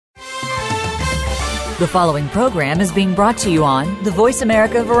The following program is being brought to you on the Voice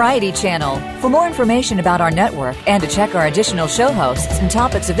America Variety Channel. For more information about our network and to check our additional show hosts and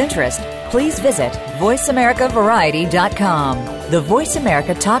topics of interest, please visit voiceamericavariety.com. The Voice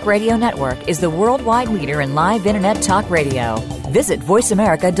America Talk Radio Network is the worldwide leader in live Internet talk radio. Visit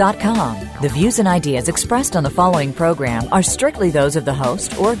voiceamerica.com. The views and ideas expressed on the following program are strictly those of the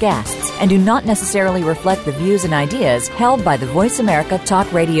host or guests and do not necessarily reflect the views and ideas held by the Voice America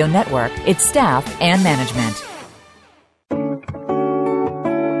Talk Radio Network, its staff, and management.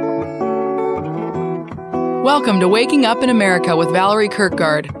 Welcome to Waking Up in America with Valerie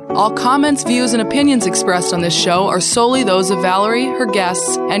Kirkgard. All comments, views, and opinions expressed on this show are solely those of Valerie, her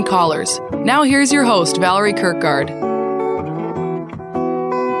guests, and callers. Now here's your host, Valerie Kirkgard.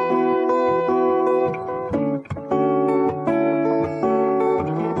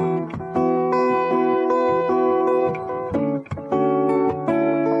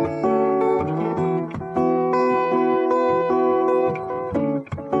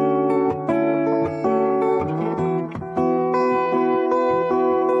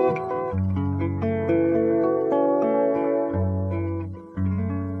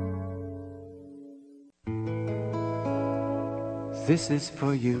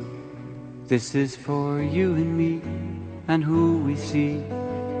 This is for you and me, and who we see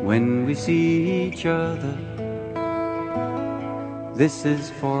when we see each other. This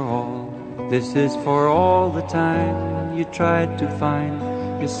is for all the time you tried to find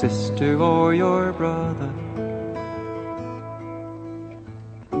your sister or your brother.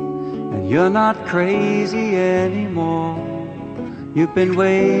 And you're not crazy anymore, you've been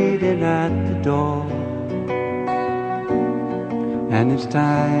waiting at the door. And it's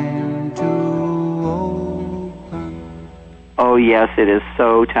time to open. Oh, yes, it is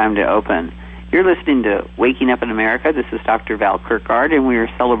so time to open. You're listening to Waking Up in America. This is Dr. Val Kirkgard, and we are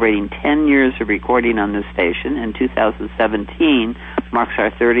celebrating 10 years of recording on this station, and 2017 marks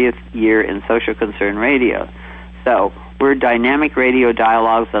our 30th year in social concern radio. So, we're dynamic radio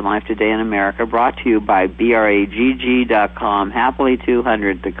dialogues on Life Today in America, brought to you by BRAGG.com, Happily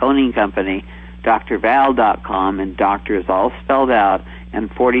 200, the Coning Company, drval.com, and doctor is all spelled out,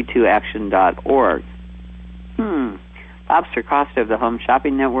 and 42action.org. Bob Sircosta of the Home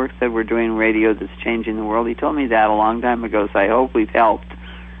Shopping Network said we're doing radio that's changing the world. He told me that a long time ago, so I hope we've helped.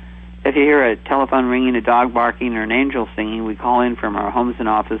 If you hear a telephone ringing, a dog barking, or an angel singing, we call in from our homes and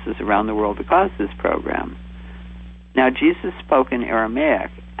offices around the world to cause this program. Now, Jesus spoke in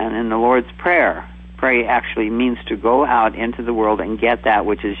Aramaic, and in the Lord's Prayer, pray actually means to go out into the world and get that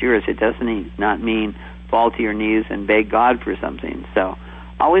which is yours. It doesn't not mean fall to your knees and beg God for something. So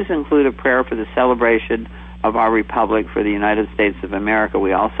always include a prayer for the celebration of our republic, for the United States of America.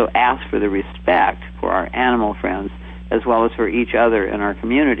 We also ask for the respect for our animal friends as well as for each other in our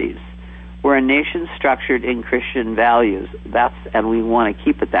communities. We're a nation structured in Christian values, and we want to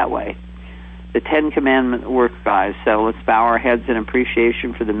keep it that way. The Ten Commandment work, guys, so let's bow our heads in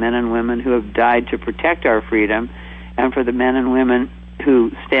appreciation for the men and women who have died to protect our freedom, and for the men and women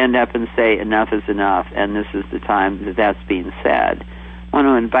who stand up and say enough is enough, and this is the time that that's being said. I want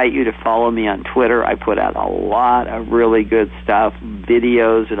to invite you to follow me on Twitter. I put out a lot of really good stuff,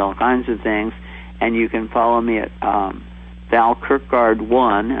 videos and all kinds of things, and you can follow me at Val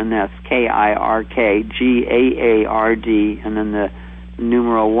Kirkgard1, and that's KIRKGAARD, and then the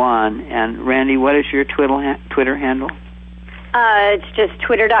numeral 1. And Randy, what is your Twitter handle? It's just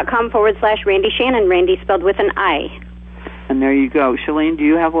twitter.com/Randy Shannon, Randy spelled with an I. And there you go. Chelene, do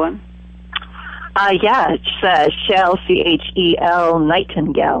you have one? Yeah, it's Shell, CHEL,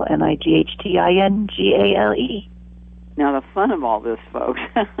 Nightingale, NIGHTINGALE. Now, the fun of all this, folks,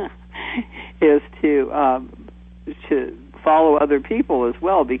 is to follow other people as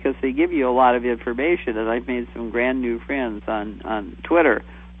well, because they give you a lot of information, and I've made some grand new friends on Twitter.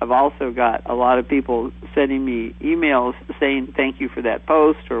 I've also got a lot of people sending me emails saying thank you for that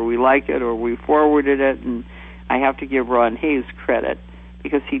post, or we like it, or we forwarded it, and I have to give Ron Hayes credit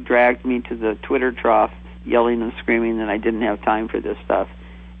because he dragged me to the Twitter trough yelling and screaming that I didn't have time for this stuff.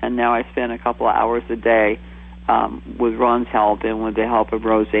 And now I spend a couple of hours a day with Ron's help and with the help of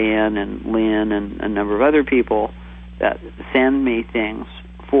Roseanne and Lynn and a number of other people that send me things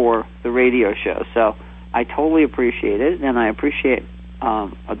for the radio show. So I totally appreciate it, and I appreciate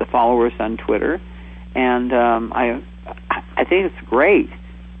the followers on Twitter, and I think it's great.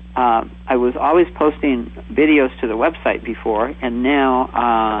 I was always posting videos to the website before, and now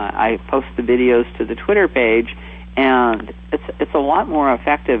I post the videos to the Twitter page, and it's a lot more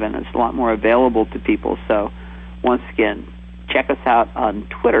effective and it's a lot more available to people. So once again, check us out on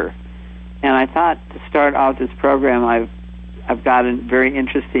Twitter. And I thought to start out this program, I've got a very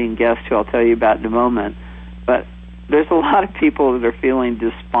interesting guest who I'll tell you about in a moment. But there's a lot of people that are feeling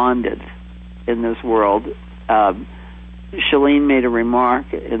despondent in this world. Chelene made a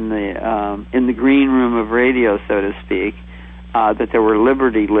remark in the green room of radio, so to speak, that there were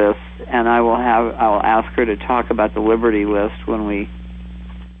liberty lists, and I'll ask her to talk about the liberty list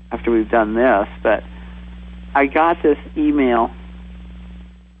after we've done this. But I got this email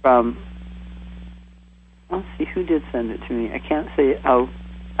from, let's see, who did send it to me? I can't say.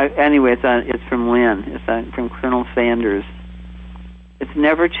 Anyway, it's from Lynn. It's from Colonel Sanders. It's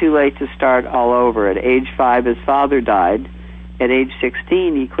never too late to start all over. At age 5, his father died. At age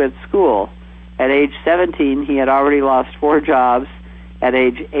 16, he quit school. At age 17, he had already lost 4 jobs. At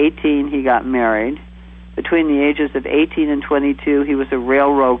age 18, he got married. Between the ages of 18 and 22, he was a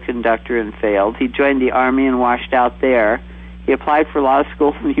railroad conductor and failed. He joined the Army and washed out there. He applied for law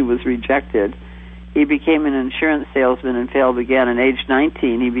school and he was rejected. He became an insurance salesman and failed again. At age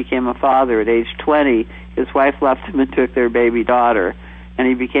 19, he became a father. At age 20, his wife left him and took their baby daughter. And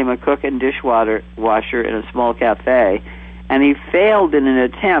he became a cook and dishwasher in a small cafe. And he failed in an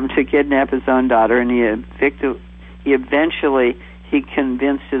attempt to kidnap his own daughter, and he eventually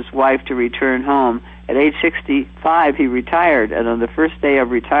convinced his wife to return home. At age 65, he retired, and on the first day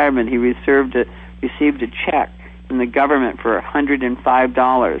of retirement, he received a check from the government for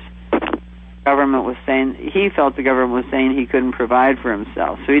 $105. He felt the government was saying he couldn't provide for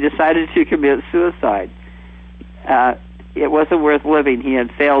himself, so he decided to commit suicide. It wasn't worth living. He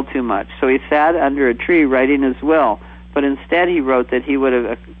had failed too much. So he sat under a tree writing his will, but instead he wrote what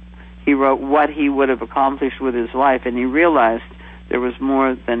he would have accomplished with his life, and he realized there was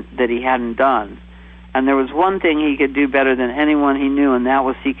more that he hadn't done. And there was one thing he could do better than anyone he knew, and that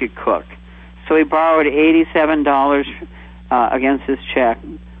was he could cook. So he borrowed $87 against his check,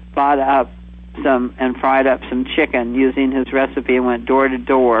 bought up and fried up some chicken using his recipe, and went door to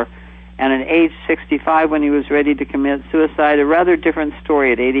door. And at age 65, when he was ready to commit suicide, a rather different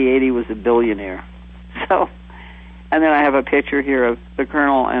story. At 88, he was a billionaire. So, and then I have a picture here of the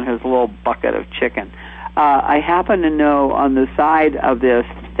Colonel and his little bucket of chicken. I happen to know on the side of this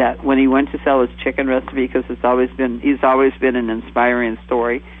that when he went to sell his chicken recipe, because he's always been an inspiring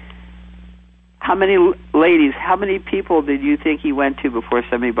story. How many people did you think he went to before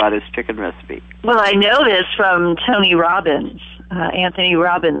somebody bought his chicken recipe? Well, I know this from Tony Robbins, Anthony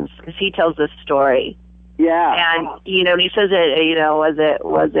Robbins, because he tells this story. Yeah. And, and he says it,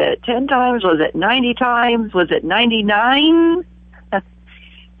 was it 10 times? Was it 90 times? Was it 99?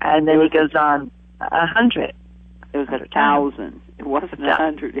 And then he goes on, 100. It was 1,000. It wasn't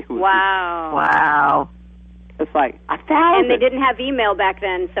 100. It was Wow. It's like 1,000. And they didn't have email back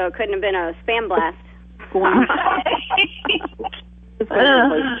then, so it couldn't have been a spam blast.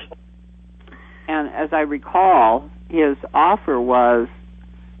 And as I recall, his offer was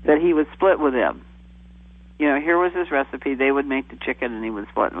that he would split with him. Here was his recipe. They would make the chicken, and he would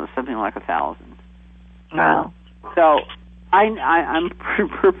split. It was something like 1,000. Wow. So I'm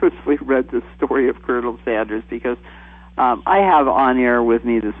purposely read the story of Colonel Sanders because I have on air with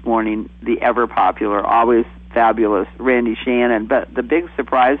me this morning the ever popular, always fabulous Randi Chelene. But the big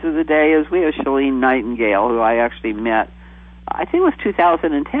surprise of the day is we have Chelene Nightingale, who I actually met. I think it was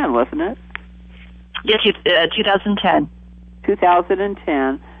 2010, wasn't it? Yes, 2010.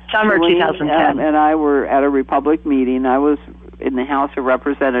 2010. Summer Chelene, 2010. And I were at a Republic meeting. I was in the House of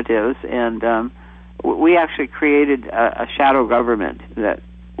Representatives, and we actually created a shadow government that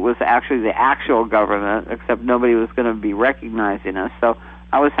was actually the actual government, except nobody was going to be recognizing us. So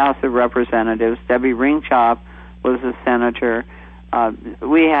I was House of Representatives. Debbie Ringchop was a senator.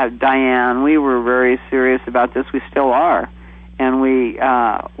 We had Diane. We were very serious about this. We still are. And we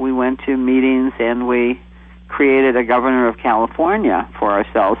went to meetings, and we created a governor of California for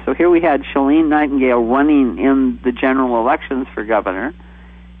ourselves. So here we had Chelene Nightingale running in the general elections for governor,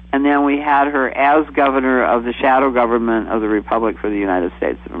 and then we had her as governor of the shadow government of the Republic for the United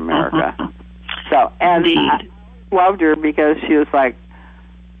States of America. So, and I loved her because she was like,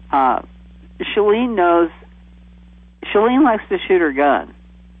 Chelene likes to shoot her gun.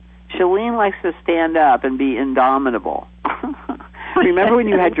 Chelene likes to stand up and be indomitable. Remember when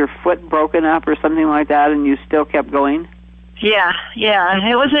you had your foot broken up or something like that, and you still kept going? Yeah.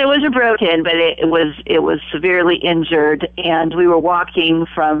 It wasn't broken, but it was severely injured, and we were walking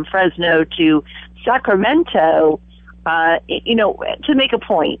from Fresno to Sacramento, to make a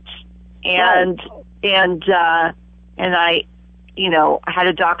point. And I, I had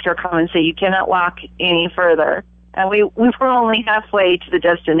a doctor come and say, you cannot walk any further. And we were only halfway to the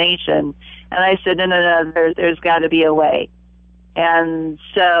destination. And I said, no, there's got to be a way. And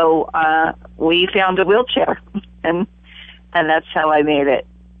so we found a wheelchair, and and that's how I made it.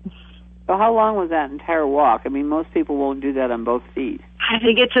 So how long was that entire walk? I mean, most people won't do that on both feet. I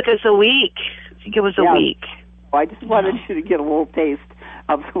think it took us a week. I think it was a week. Well, I just wanted you to get a little taste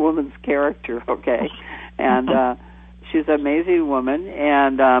of the woman's character, okay? And she's an amazing woman,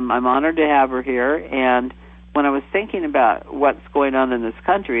 and I'm honored to have her here. And when I was thinking about what's going on in this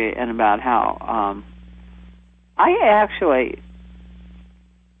country and about how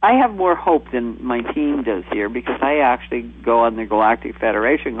I have more hope than my team does here, because I actually go on the Galactic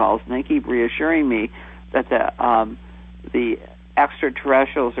Federation calls, and they keep reassuring me that the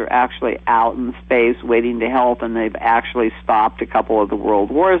extraterrestrials are actually out in space waiting to help, and they've actually stopped a couple of the world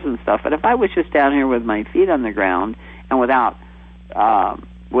wars and stuff. But if I was just down here with my feet on the ground and without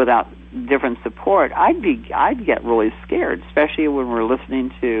different support, I'd get really scared, especially when we're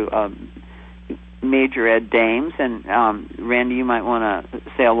listening to Major Ed Dames. And Randi, you might want to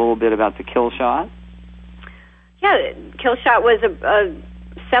say a little bit about the kill shot. Yeah, kill shot was a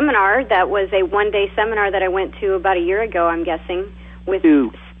seminar that was a one-day seminar that I went to about a year ago, I'm guessing, with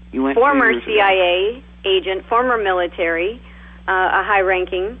former CIA agent, former military, a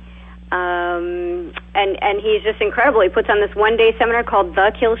high-ranking, and he's just incredible. He puts on this one-day seminar called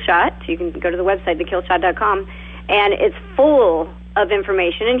The Kill Shot. You can go to the website, thekillshot.com, and it's full of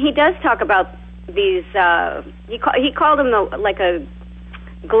information. And he does talk about these, he called them like a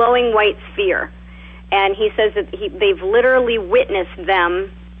glowing white sphere. And he says that they've literally witnessed them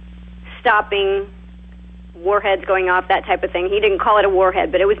stopping warheads going off, that type of thing. He didn't call it a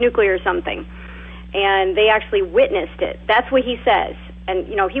warhead, but it was nuclear or something. And they actually witnessed it. That's what he says. And,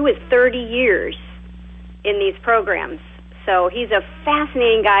 you know, he was 30 years in these programs. So he's a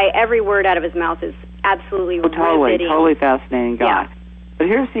fascinating guy. Every word out of his mouth is absolutely riveting. Totally fascinating guy. Yeah. But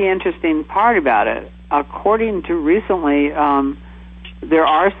here's the interesting part about it. According to recently, there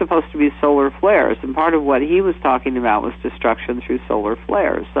are supposed to be solar flares, and part of what he was talking about was destruction through solar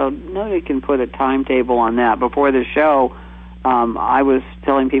flares. So nobody can put a timetable on that. Before the show, I was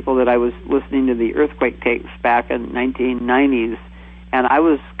telling people that I was listening to the earthquake tapes back in 1990s, and I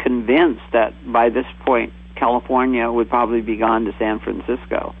was convinced that by this point, California would probably be gone to San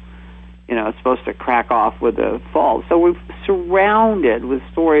Francisco. You know, it's supposed to crack off with a fall. So we're surrounded with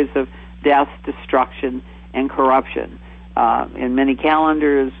stories of death, destruction, and corruption. In many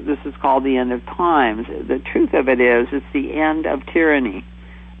calendars, this is called the end of times. The truth of it is, it's the end of tyranny.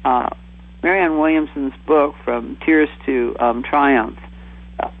 Marianne Williamson's book, From Tears to Triumph,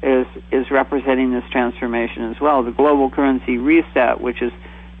 is representing this transformation as well. The global currency reset, which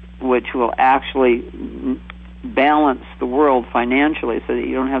will actually balance the world financially so that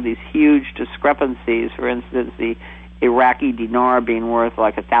you don't have these huge discrepancies. For instance, the Iraqi dinar being worth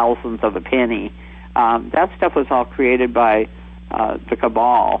like a thousandth of a penny. That stuff was all created by the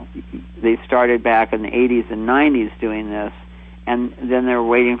cabal. They started back in the 80s and 90s doing this, and then they're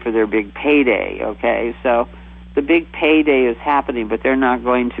waiting for their big payday, okay? So the big payday is happening, but they're not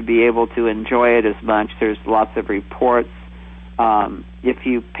going to be able to enjoy it as much. There's lots of reports. If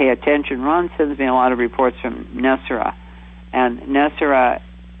you pay attention, Ron sends me a lot of reports from Nessara. And Nessara,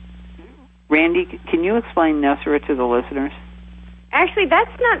 Randi, can you explain Nessara to the listeners? Actually,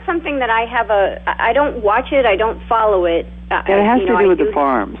 that's not something that I don't watch it, I don't follow it. It has to do with the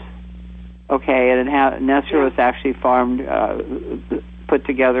farms. Okay, and Nessara was actually farmed, put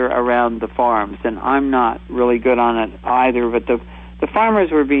together around the farms, and I'm not really good on it either, but the farmers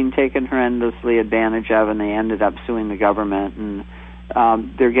were being taken horrendously advantage of, and they ended up suing the government, and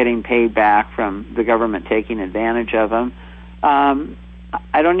they're getting paid back from the government taking advantage of them.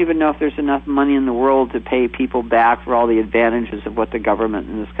 I don't even know if there's enough money in the world to pay people back for all the advantages of what the government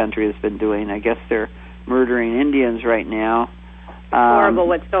in this country has been doing. I guess they're murdering Indians right now. It's horrible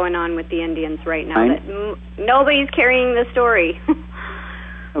what's going on with the Indians right now. Nobody's carrying the story.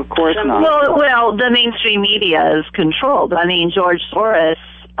 Of course not. Well, the mainstream media is controlled. I mean, George Soros,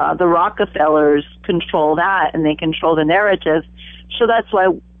 the Rockefellers control that, and they control the narrative. So that's why,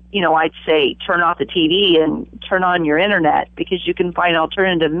 you know, I'd say turn off the TV and turn on your internet, because you can find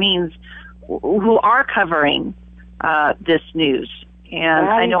alternative means who are covering this news. And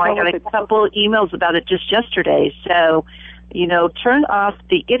I know I got a couple emails about it just yesterday. So, you know, turn off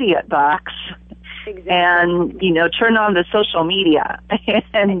the idiot box. Exactly. And, you know, turn on the social media.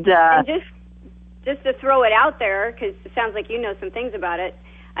 and just to throw it out there, because it sounds like you know some things about it.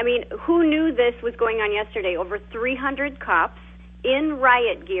 I mean, who knew this was going on yesterday? Over 300 cops in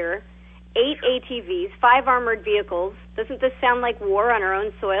riot gear, 8 ATVs, 5 armored vehicles. Doesn't this sound like war on our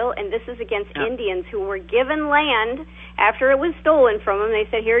own soil? And this is against Indians who were given land after it was stolen from them. They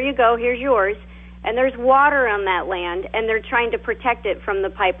said, here you go, here's yours. And there's water on that land, and they're trying to protect it from the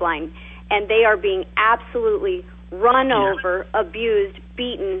pipeline. And they are being absolutely run over, abused,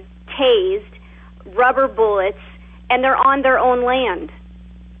 beaten, tased, rubber bullets, and they're on their own land.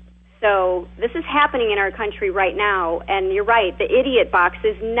 So this is happening in our country right now, and you're right, the idiot box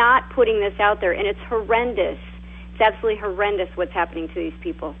is not putting this out there, and it's horrendous. It's absolutely horrendous what's happening to these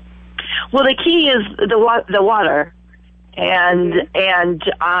people. Well, the key is the water. And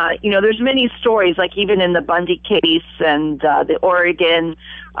there's many stories, like even in the Bundy case and the Oregon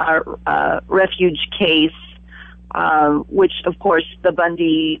refuge case, which of course the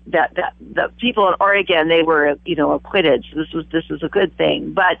Bundy the people in Oregon, they were acquitted. So this was a good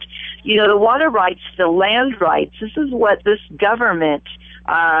thing. But the water rights, the land rights. This is what this government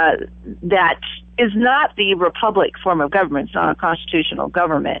that is not the republic form of government. It's not a constitutional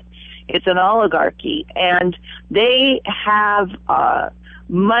government. It's an oligarchy, and they have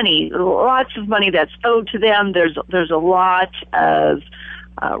money, lots of money that's owed to them. There's a lot of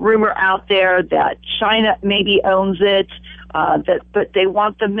rumor out there that China maybe owns it, but they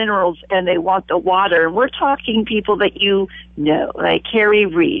want the minerals and they want the water. And we're talking people that like Harry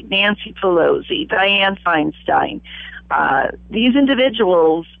Reid, Nancy Pelosi, Dianne Feinstein. These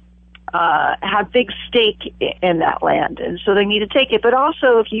individuals have big stake in that land, and so they need to take it. But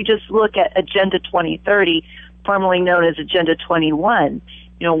also, if you just look at Agenda 2030, formerly known as Agenda 21,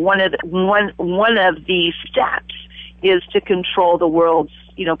 one of the steps is to control the world's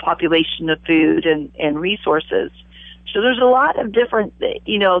population of food and resources. So there's a lot of different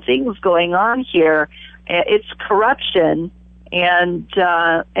things going on here. It's corruption. And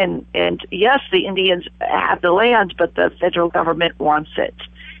yes, the Indians have the land, but the federal government wants it.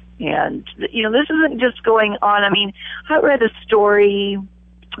 And, this isn't just going on. I mean, I read a story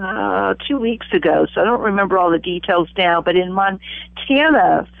 2 weeks ago, so I don't remember all the details now, but in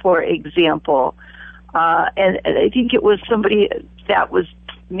Montana, for example, and I think it was somebody that was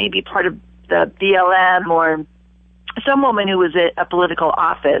maybe part of the BLM or some woman who was at a political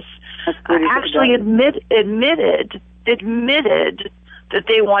office, actually admitted that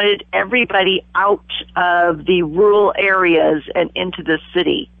they wanted everybody out of the rural areas and into the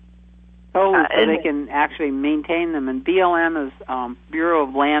city. Oh, so they can actually maintain them. And BLM is Bureau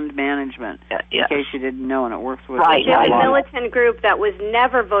of Land Management, in case you didn't know, and it works with... Right. It's a militant group that was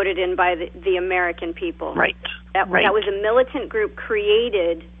never voted in by the American people. Right. That was a militant group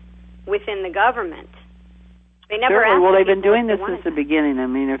created within the government. They never asked. Well, they've been doing this since the beginning. I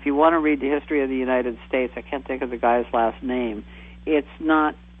mean, if you want to read the history of the United States, I can't think of the guy's last name. It's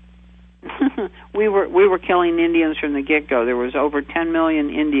not... we were killing Indians from the get-go. There was over 10 million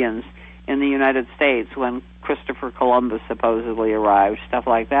Indians in the United States when Christopher Columbus supposedly arrived, stuff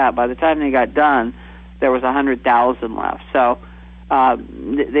like that. By the time they got done, there was 100,000 left. So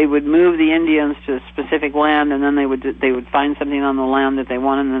they would move the Indians to specific land, and then they would find something on the land that they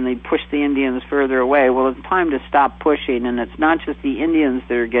wanted, and then they'd push the Indians further away. Well, it's time to stop pushing, and it's not just the Indians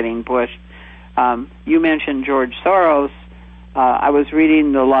that are getting pushed. You mentioned George Soros. I was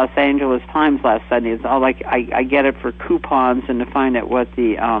reading the Los Angeles Times last Sunday. It's all like I get it for coupons and to find out what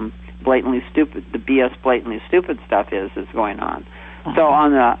the BS blatantly stupid stuff is that's going on. So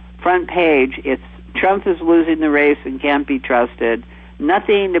on the front page, it's Trump is losing the race and can't be trusted.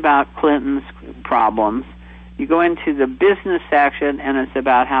 Nothing about Clinton's problems. You go into the business section, and it's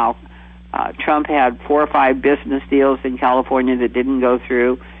about how Trump had 4 or 5 business deals in California that didn't go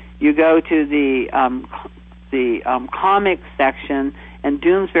through. You go to the comics section, and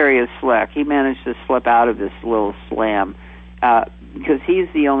Doonesbury is slick. He managed to slip out of this little slam because he's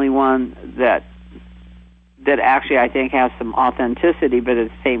the only one that actually I think has some authenticity, but at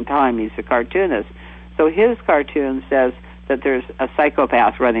the same time he's a cartoonist. So his cartoon says that there's a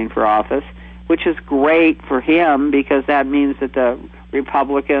psychopath running for office, which is great for him because that means that the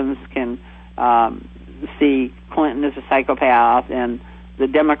Republicans can see Clinton as a psychopath, and the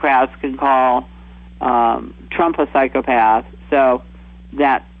Democrats can call Trump a psychopath. So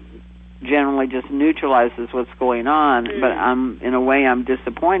that generally just neutralizes what's going on. But in a way, I'm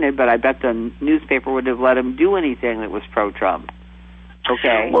disappointed, but I bet the newspaper would have let him do anything that was pro-Trump.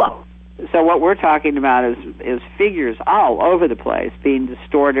 Okay? Well, so what we're talking about is figures all over the place being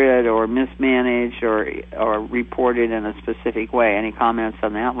distorted or mismanaged or reported in a specific way. Any comments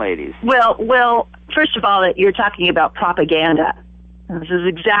on that, ladies? Well, first of all, you're talking about propaganda. This is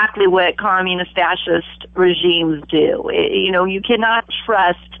exactly what communist fascist regimes do. You cannot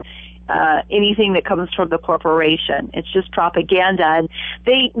trust anything that comes from the corporation. It's just propaganda. And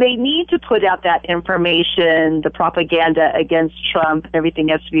they need to put out that information, the propaganda against Trump. Everything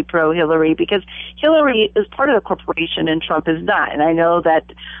has to be pro-Hillary because Hillary is part of the corporation and Trump is not. And I know that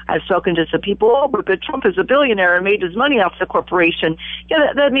I've spoken to some people, but Trump is a billionaire and made his money off the corporation.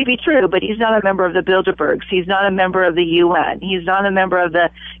 Yeah, that may be true, but he's not a member of the Bilderbergs. He's not a member of the UN. He's not a member of the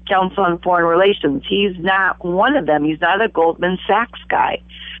Council on Foreign Relations. He's not one of them. He's not a Goldman Sachs guy.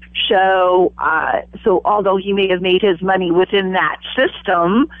 So although he may have made his money within that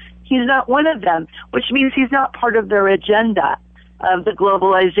system, he's not one of them, which means he's not part of their agenda of the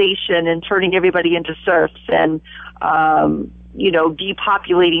globalization and turning everybody into serfs and,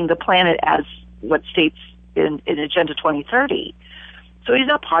 depopulating the planet as what states in Agenda 2030. So he's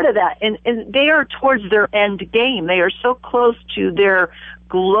not part of that. And they are towards their end game. They are so close to their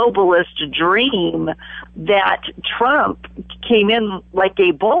globalist dream that Trump came in like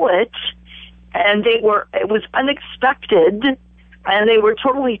a bullet, and it was unexpected, and they were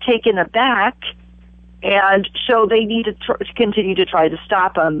totally taken aback, and so they need to continue to try to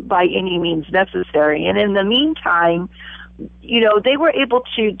stop him by any means necessary. And in the meantime, they were able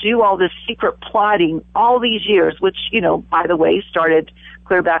to do all this secret plotting all these years, which, by the way, started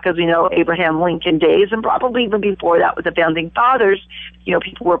clear back, as we know, Abraham Lincoln days, and probably even before that with the Founding Fathers.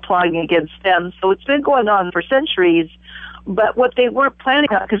 People were plotting against them. So it's been going on for centuries. But what they weren't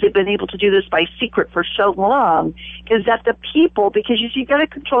planning on, because they've been able to do this by secret for so long, is that the people, because you've got to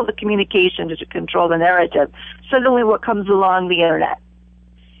control the communication to control the narrative, suddenly what comes along, the internet.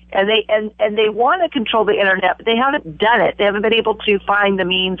 And they want to control the internet, but they haven't done it. They haven't been able to find the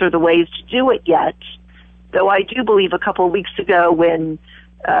means or the ways to do it yet. Though I do believe a couple of weeks ago when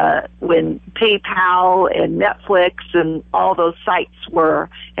PayPal and Netflix and all those sites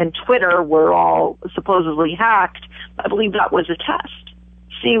and Twitter were all supposedly hacked, I believe that was a test.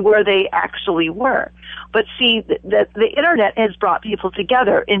 See where they actually were. But see, the internet has brought people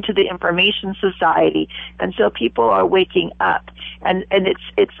together into the information society, and so people are waking up, and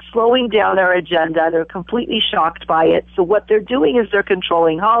it's slowing down their agenda. They're completely shocked by it. So what they're doing is they're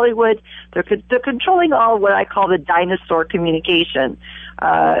controlling Hollywood. They're controlling all what I call the dinosaur communication.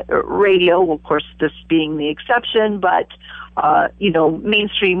 Radio, of course, this being the exception, but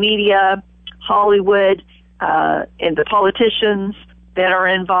mainstream media, Hollywood, and the politicians that are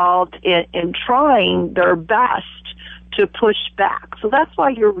involved in trying their best to push back. So that's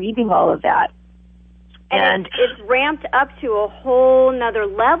why you're reading all of that. And it's ramped up to a whole nother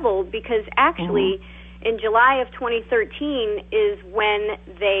level because actually in July of 2013 is when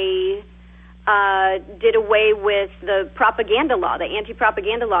they did away with the propaganda law, the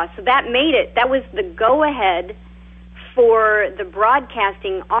anti-propaganda law. So that was the go-ahead for the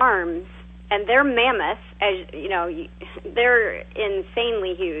broadcasting arms. And they're mammoth, as they're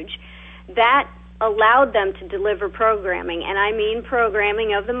insanely huge. That allowed them to deliver programming, and I mean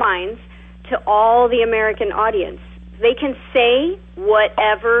programming of the minds, to all the American audience. They can say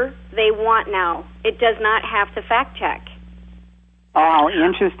whatever they want now. It does not have to fact check. Oh,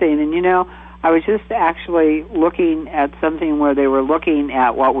 interesting. And I was just actually looking at something where they were looking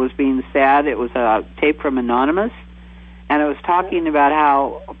at what was being said. It was a tape from Anonymous. And it was talking about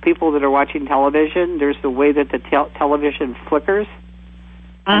how people that are watching television, there's the way that the television flickers,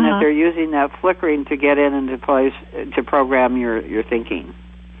 and that they're using that flickering to get into place to program your thinking.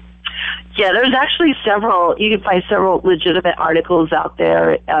 Yeah, there's actually you can find several legitimate articles out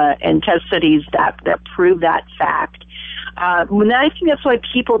there and test studies that prove that fact. And I think that's why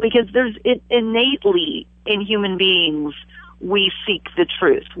because there's innately in human beings, we seek the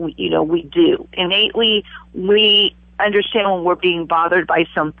truth. We do. Innately, we understand when we're being bothered by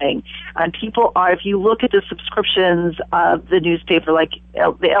something. And people are, if you look at the subscriptions of the newspaper, like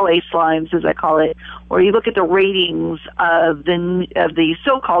the LA Slimes, as I call it, or you look at the ratings of the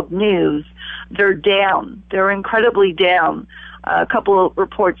so-called news, they're down. They're incredibly down. A couple of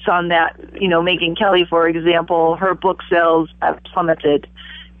reports on that, Megyn Kelly, for example, her book sales have plummeted.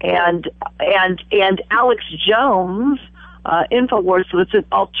 And Alex Jones, InfoWars, so it's an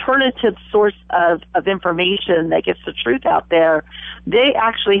alternative source of information that gets the truth out there. They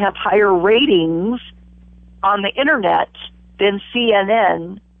actually have higher ratings on the internet than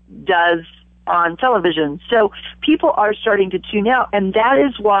CNN does on television. So people are starting to tune out, and that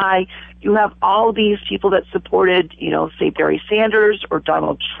is why you have all these people that supported, say Barry Sanders or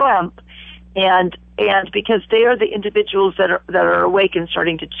Donald Trump, and because they are the individuals that are awake and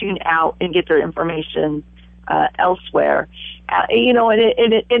starting to tune out and get their information elsewhere. And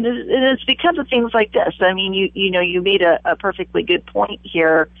it's because of things like this. I mean, you made a perfectly good point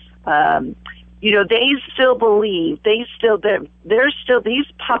here. they still believe, they're still these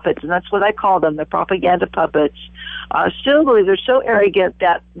puppets, and that's what I call them, the propaganda puppets, still believe they're so arrogant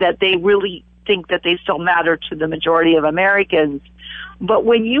that they really think that they still matter to the majority of Americans. But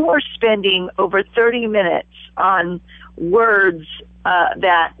when you are spending over 30 minutes on words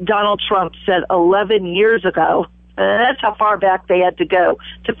that Donald Trump said 11 years ago, and that's how far back they had to go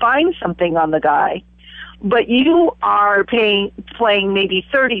to find something on the guy, but you are playing maybe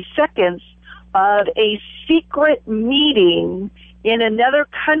 30 seconds of a secret meeting in another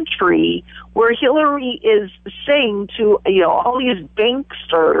country where Hillary is saying to all these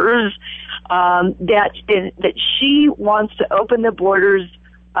banksters that she wants to open the borders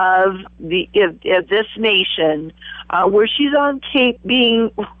of this nation, where she's on tape being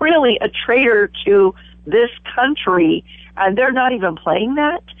really a traitor to this country, and they're not even playing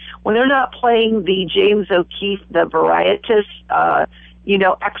that. When they're not playing the James O'Keefe, the Veritas,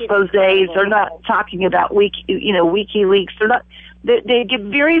 exposés, they're not talking about WikiLeaks. They're not. They give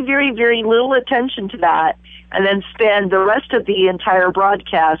very, very, very little attention to that, and then spend the rest of the entire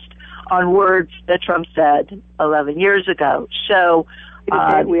broadcast on words that Trump said 11 years ago. So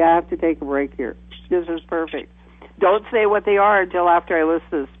we have to take a break here. This is perfect. Don't say what they are until after I list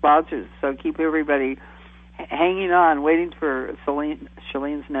the sponsors. So keep everybody hanging on, waiting for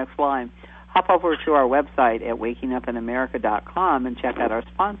Chelene's next line. Hop over to our website at wakingupinamerica.com and check out our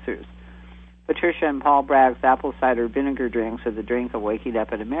sponsors. Patricia and Paul Bragg's apple cider vinegar drinks are the drink of Waking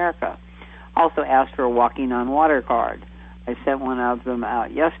Up in America. Also asked for a Walking on Water card. I sent one of them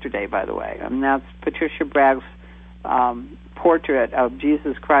out yesterday, by the way. And that's Patricia Bragg's portrait of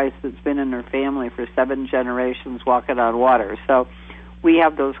Jesus Christ that's been in her family for 7 generations walking on water. So we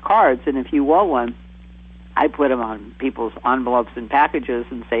have those cards, and if you want one, I put them on people's envelopes and packages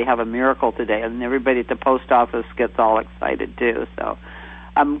and say, have a miracle today. And everybody at the post office gets all excited, too. So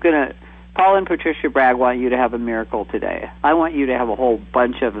Paul and Patricia Bragg want you to have a miracle today. I want you to have a whole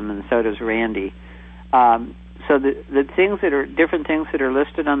bunch of them, and so does Randy. So the things different things that are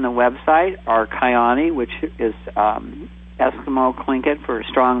listed on the website are Kyani, which is Eskimo Clinket for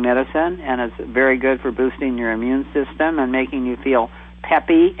strong medicine, and it's very good for boosting your immune system and making you feel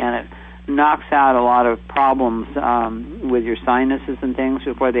peppy, and it knocks out a lot of problems with your sinuses and things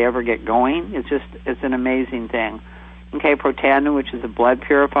before they ever get going. It's an amazing thing. Okay, Protandim, which is a blood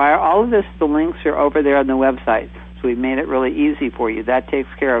purifier. All of this, the links are over there on the website, so we've made it really easy for you. That takes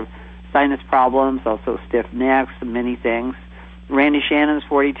care of sinus problems, also stiff necks, and many things. Randy Shannon's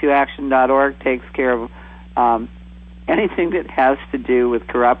 42action.org takes care of anything that has to do with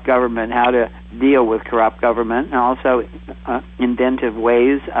corrupt government, how to deal with corrupt government, and also inventive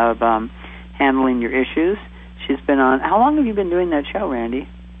ways of handling your issues. She's been on. How long have you been doing that show, Randy?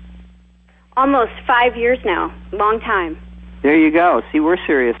 Almost 5 years now. Long time. There you go. See, we're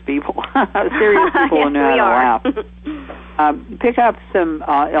serious people. Serious people yes, who know how to laugh. Pick up some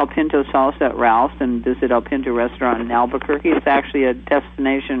El Pinto salsa at Ralph's and visit El Pinto restaurant in Albuquerque. It's actually a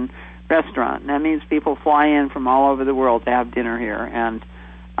destination restaurant. That means people fly in from all over the world to have dinner here. And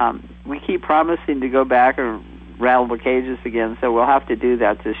we keep promising to go back and rattle the cages again, so we'll have to do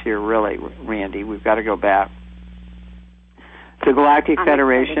that this year, really, Randy. We've got to go back. The Galactic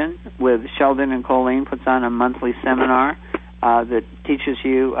Federation with Sheldon and Colleen puts on a monthly seminar that teaches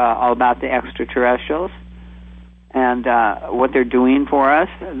you all about the extraterrestrials and what they're doing for us.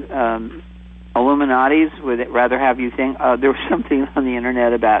 Illuminatis would rather have you think, there was something on the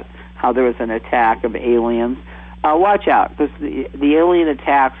internet about how there was an attack of aliens. Watch out, because the alien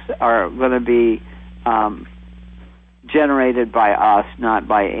attacks are going to be generated by us, not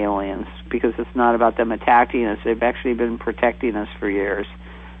by aliens, because it's not about them attacking us. They've actually been protecting us for years.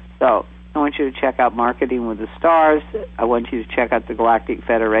 So I want you to check out Marketing with the Stars. I want you to check out the Galactic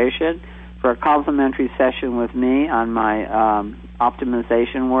Federation for a complimentary session with me on my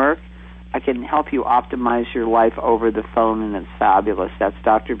optimization work. I can help you optimize your life over the phone, and it's fabulous. That's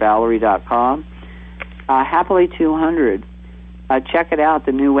drvalerie.com. Happily 200. Check it out.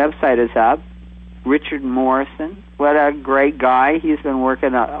 The new website is up. Richard Morrison. What a great guy. He's been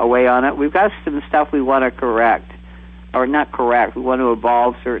working away on it. We've got some stuff we want to correct. Or not correct. We want to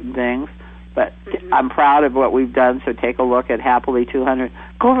evolve certain things. But I'm proud of what we've done, so take a look at Happily 200.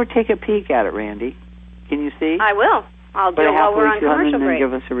 Go over and take a peek at it, Randy. Can you see? I will. I'll do it while we're on commercial break.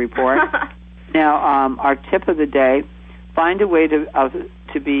 And give us a report. Now, our tip of the day, find a way to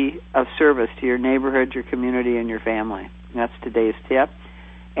be of service to your neighborhood, your community, and your family. That's today's tip.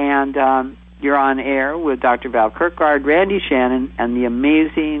 And you're on air with Dr. Val Kirkgard, Randi Shannon, and the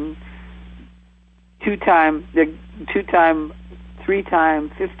amazing two-time, 3-time,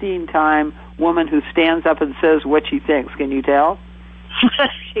 15-time woman who stands up and says what she thinks. Can you tell?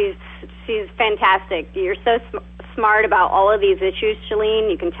 She's fantastic. You're so smart about all of these issues,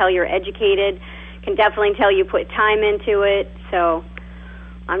 Chelene. You can tell you're educated. Can definitely tell you put time into it. So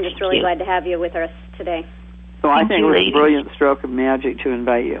I'm just really glad to have you with us today. So I think it was a brilliant stroke of magic to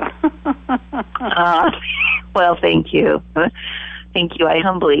invite you. Well, thank you. Thank you. I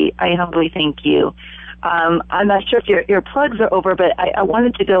humbly thank you. I'm not sure if your plugs are over, but I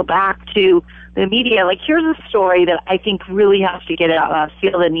wanted to go back to the media. Like, here's a story that I think really has to get out. I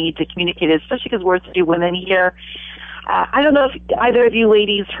feel the need to communicate it, especially because we're three women here. I don't know if either of you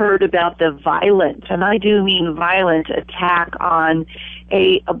ladies heard about the violent, and I do mean violent, attack on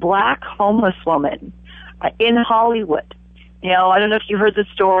a black homeless woman in Hollywood. You know, I don't know if you heard the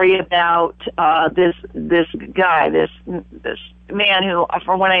story about this guy, this man who,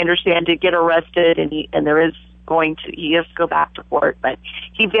 from what I understand, did get arrested, and he has to go back to court. But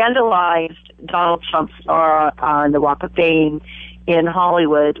he vandalized Donald Trump's star on the Walk of Fame in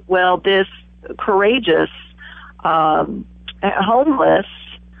Hollywood. Well, this courageous homeless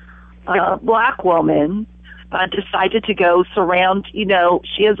black woman decided to go surround, you know,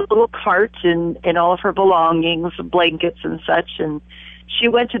 she has a little cart and all of her belongings, blankets and such, and she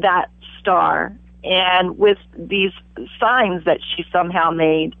went to that star, and with these signs that she somehow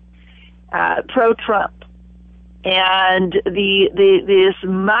made, pro-Trump, and this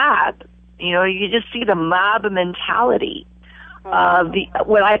mob, you know, you just see the mob mentality of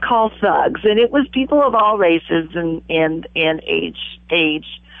what I call thugs, and it was people of all races and age.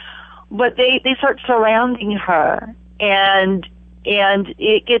 But they start surrounding her, and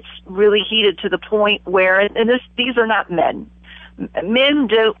it gets really heated to the point where, these are not men. Men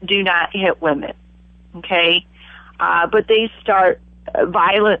do not hit women, okay? But they start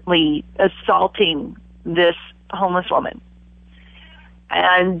violently assaulting this homeless woman,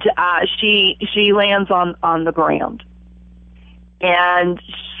 and she lands on the ground, and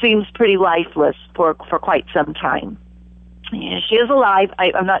seems pretty lifeless for quite some time. She is alive.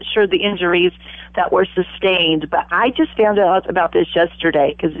 I'm not sure the injuries that were sustained, but I just found out about this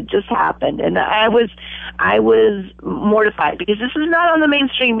yesterday because it just happened, and I was mortified because this is not on the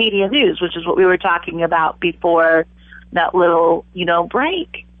mainstream media news, which is what we were talking about before that little, you know,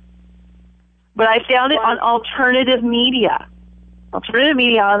 break. But I found it on alternative media on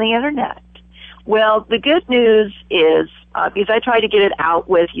the internet. Well, the good news is, because I tried to get it out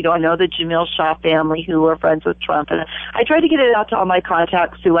with, you know, I know the Jamil Shah family who are friends with Trump, and I tried to get it out to all my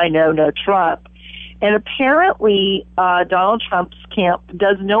contacts who I know Trump. And apparently, Donald Trump's camp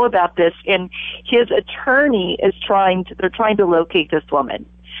does know about this, and his attorney is trying to locate this woman.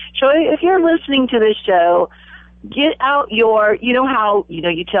 So if you're listening to this show, get out your, you know how, you know,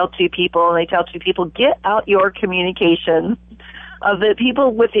 you tell two people and they tell two people, get out your communication of the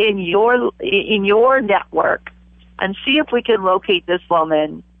people within your network and see if we can locate this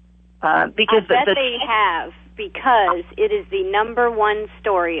woman. Because I bet they have, because it is the #1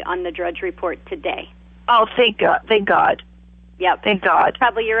 story on the Drudge Report today. Oh, thank God! Thank God! Yep. Thank God.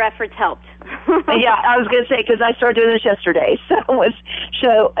 Probably your efforts helped. Yeah, I was going to say, because I started doing this yesterday,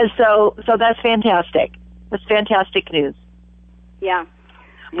 so that's fantastic. That's fantastic news. Yeah.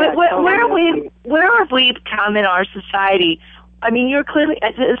 But where have we come in our society? I mean,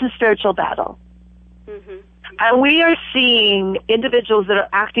 it's a spiritual battle. Mm-hmm. And we are seeing individuals that are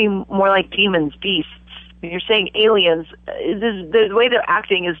acting more like demons, beasts. When you're saying aliens, the way they're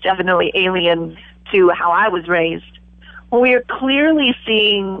acting is definitely alien to how I was raised. Well, we are clearly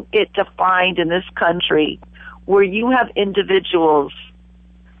seeing it defined in this country where you have individuals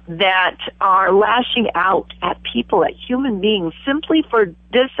that are lashing out at people, at human beings, simply for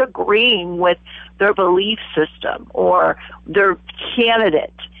disagreeing with their belief system or their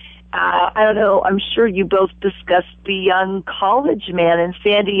candidate. I don't know, I'm sure you both discussed the young college man in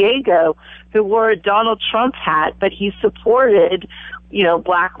San Diego who wore a Donald Trump hat, but he supported, you know,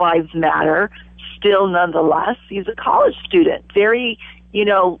 Black Lives Matter. Still, nonetheless, he's a college student. Very, you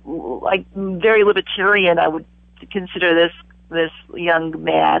know, like very libertarian, I would consider this young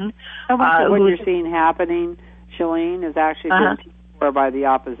man. So much of what you're seeing happening, Chelene, is actually being paid for by the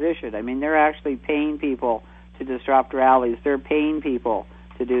opposition. I mean, they're actually paying people to disrupt rallies. They're paying people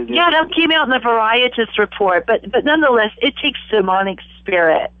to do this. Yeah, that came out in the Varietist report, but nonetheless, it takes demonic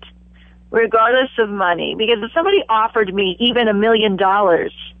spirit, regardless of money. Because if somebody offered me even $1 million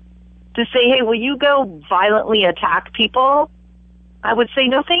to say, hey, will you go violently attack people? I would say,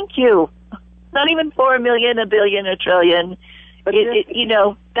 no, thank you. Not even for $1 million, $1 billion, $1 trillion. But you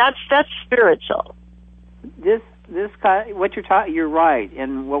know, that's spiritual. This what you're talking, you're right.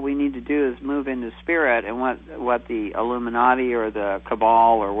 And what we need to do is move into spirit. And what the Illuminati or the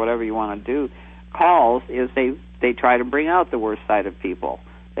Cabal or whatever you want to do calls is they try to bring out the worst side of people.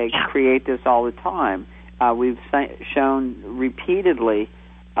 They create this all the time. We've shown repeatedly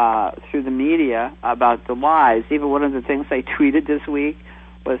through the media about the lies. Even one of the things I tweeted this week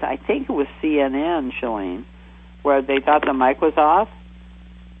was, I think it was CNN, Chelene, where they thought the mic was off,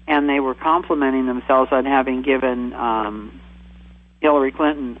 and they were complimenting themselves on having given Hillary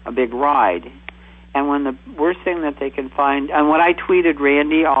Clinton a big ride. And when the worst thing that they can find, and what I tweeted,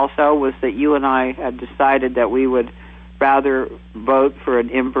 Randy, also, was that you and I had decided that we would rather vote for an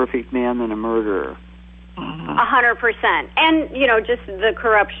imperfect man than a murderer. 100%. And, just the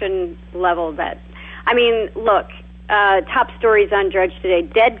corruption level look, top stories on Drudge today.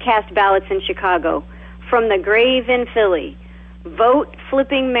 Dead cast ballots in Chicago. From the grave in Philly. Vote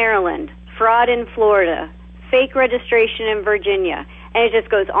flipping Maryland. Fraud in Florida. Fake registration in Virginia. And it just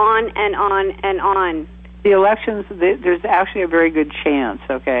goes on and on and on. The elections, there's actually a very good chance,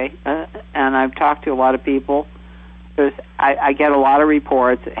 okay? And I've talked to a lot of people. I get a lot of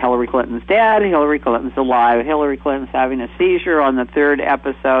reports. Hillary Clinton's dead. Hillary Clinton's alive. Hillary Clinton's having a seizure on the third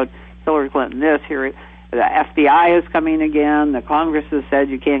episode. Hillary Clinton this. Here, the FBI is coming again. The Congress has said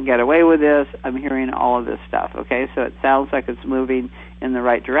you can't get away with this. I'm hearing all of this stuff, okay? So it sounds like it's moving in the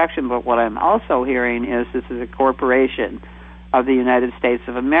right direction. But what I'm also hearing is this is a corporation of the United States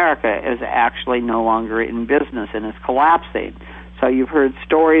of America is actually no longer in business and is collapsing. So you've heard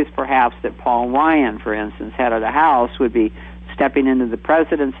stories perhaps that Paul Ryan, for instance, head of the House, would be stepping into the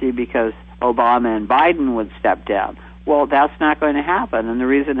presidency because Obama and Biden would step down. Well, that's not going to happen, and the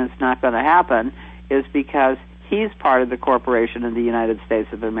reason it's not going to happen is because he's part of the corporation of the United States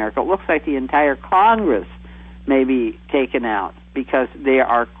of America. It looks like the entire Congress may be taken out because they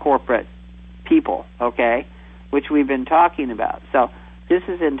are corporate people, okay, which we've been talking about. So this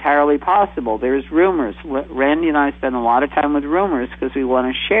is entirely possible. There's rumors. Randy and I spend a lot of time with rumors because we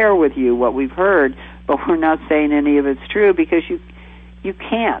want to share with you what we've heard, but we're not saying any of it's true because you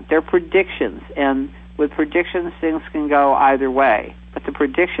can't. They're predictions, and with predictions, things can go either way. But the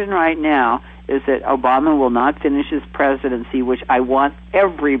prediction right now is that Obama will not finish his presidency, which I want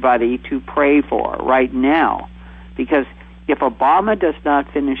everybody to pray for right now, because if Obama does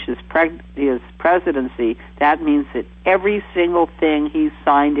not finish his presidency, that means that every single thing he's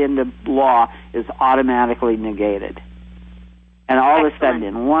signed into law is automatically negated. And all of a sudden,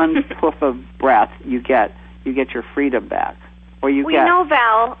 in one puff of breath, you get your freedom back. You know,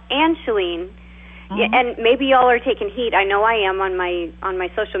 Val and Chelene, and maybe y'all are taking heat. I know I am on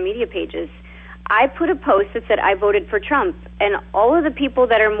my social media pages. I put a post that said I voted for Trump, and all of the people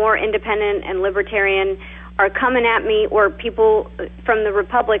that are more independent and libertarian are coming at me, or people from the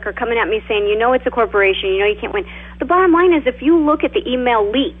Republic are coming at me saying, it's a corporation, you can't win. The bottom line is, if you look at the email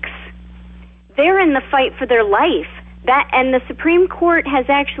leaks, they're in the fight for their life. And the Supreme Court has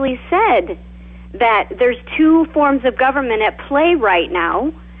actually said that there's two forms of government at play right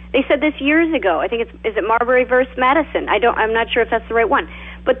now. They said this years ago. I think is it Marbury versus Madison? I'm not sure if that's the right one.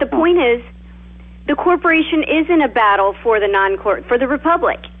 But the point is, the corporation is in a battle for for the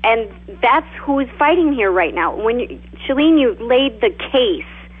Republic, and that's who is fighting here right now. Chelene, you laid the case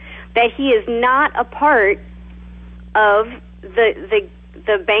that he is not a part of the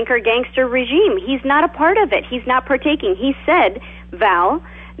banker gangster regime. He's not a part of it. He's not partaking. He said, Val,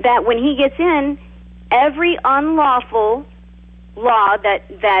 that when he gets in, every unlawful law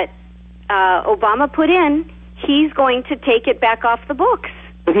that Obama put in, he's going to take it back off the books.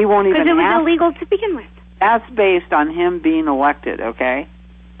 But he won't even, because it was illegal to begin with. That's based on him being elected, okay?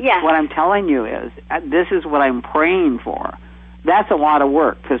 Yes. What I'm telling you is, this is what I'm praying for. That's a lot of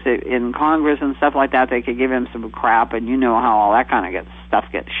work, because in Congress and stuff like that, they could give him some crap, and you know how all that kind of stuff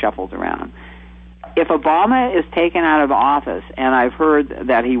gets shuffled around. If Obama is taken out of office, and I've heard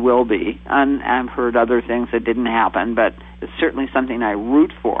that he will be, and I've heard other things that didn't happen, but it's certainly something I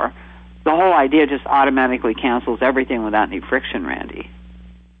root for, the whole idea just automatically cancels everything without any friction, Randy.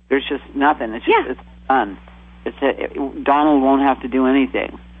 There's just nothing. It's just it's done. Donald won't have to do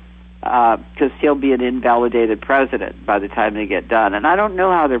anything because he'll be an invalidated president by the time they get done. And I don't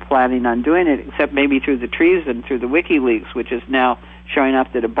know how they're planning on doing it, except maybe through the treason, through the WikiLeaks, which is now showing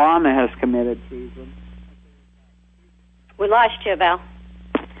up that Obama has committed treason. We lost you, Val.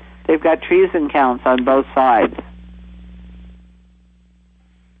 They've got treason counts on both sides.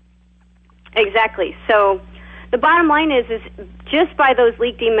 Exactly. So the bottom line is just by those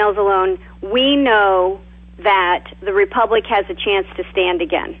leaked emails alone, we know that the Republic has a chance to stand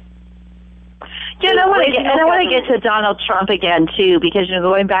again. Yeah, and I want to get to Donald Trump again, too, because,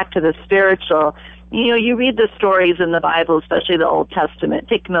 going back to the spiritual, you read the stories in the Bible, especially the Old Testament.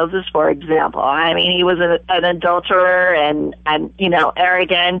 Take Moses, for example. I mean, he was an adulterer and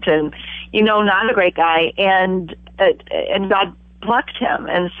arrogant and, not a great guy. And God plucked him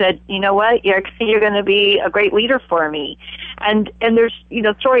and said, you know what, you're going to be a great leader for me. And there's,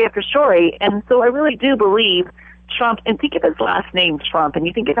 story after story. And so I really do believe Trump, and think of his last name, Trump, and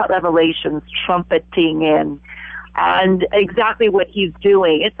you think about Revelations, trumpeting and exactly what he's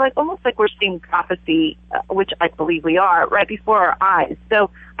doing. It's like almost like we're seeing prophecy, which I believe we are, right before our eyes. So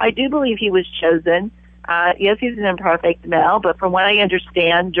I do believe he was chosen. Yes, he's an imperfect male, but from what I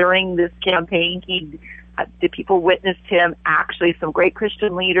understand, during this campaign, the people witnessed him, actually some great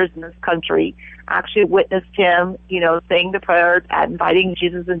Christian leaders in this country actually witnessed him, saying the prayers and inviting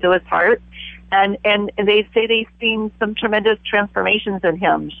Jesus into his heart. And they say they've seen some tremendous transformations in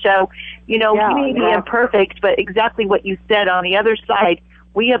him. So, he may be imperfect, but exactly what you said on the other side,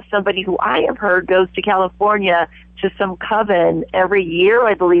 we have somebody who I have heard goes to California to some coven every year,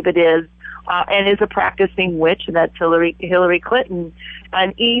 I believe it is, and is a practicing witch, and that's Hillary Clinton.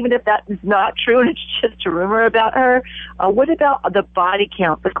 And even if that is not true and it's just a rumor about her, what about the body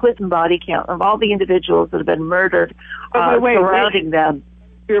count, the Clinton body count of all the individuals that have been murdered surrounding them?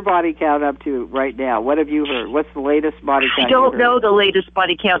 Your body count up to right now? What have you heard? What's the latest body count? I don't know the latest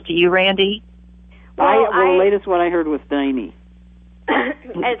body count. Do you, Randy? The latest one I heard was 90.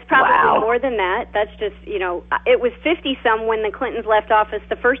 It's probably more than that. That's just, it was 50-some when the Clintons left office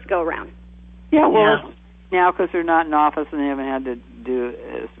the first go-round. Yeah, well, now because they're not in office and they haven't had to do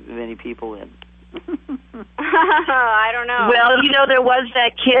as many people in. I don't know. Well, there was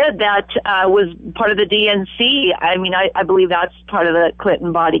that kid that was part of the DNC. I mean, I believe that's part of the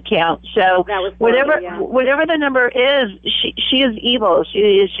Clinton body count. So whatever the number is, she is evil. She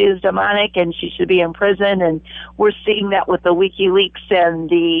is demonic, and she should be in prison. And we're seeing that with the WikiLeaks and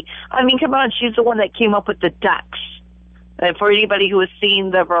come on, she's the one that came up with the ducks. And for anybody who has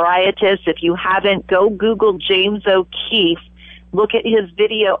seen the Varieties, if you haven't, go Google James O'Keefe. Look at his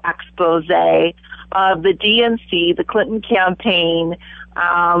video expose of the DNC, the Clinton campaign,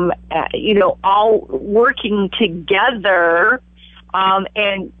 all working together.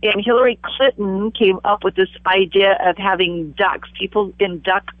 And Hillary Clinton came up with this idea of having ducks, people in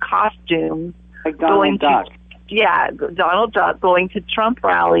duck costumes, like Donald Duck. Donald Duck going to Trump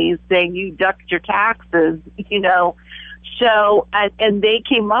rallies saying, you ducked your taxes, So, and they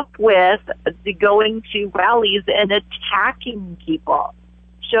came up with going to rallies and attacking people.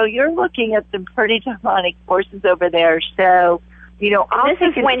 So you're looking at some pretty demonic forces over there. So, this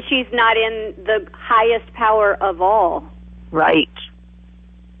is when she's not in the highest power of all. Right.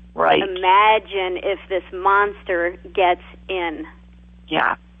 Imagine if this monster gets in.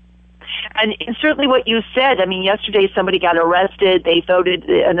 Yeah. And certainly what you said, yesterday somebody got arrested. They voted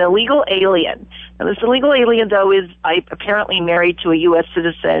an illegal alien. Now, this illegal alien, though, is apparently married to a U.S.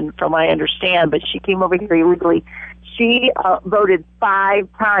 citizen, from what I understand, but she came over here illegally. She voted 5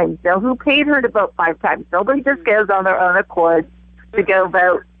 times. Now, who paid her to vote 5 times? Nobody just goes on their own accord to go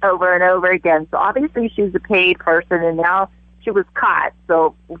vote over and over again. So, obviously, she's a paid person, and now she was caught.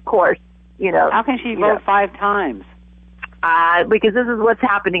 So, of course, How can she vote 5 times? Because this is what's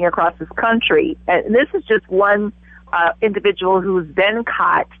happening across this country. And this is just one individual who's been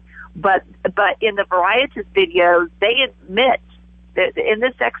caught. But in the Varieties videos, they admit that in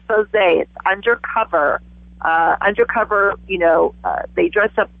this expose, it's undercover. They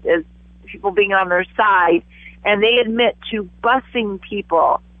dress up as people being on their side, and they admit to busing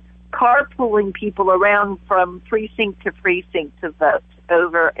people, carpooling people around from precinct to precinct to vote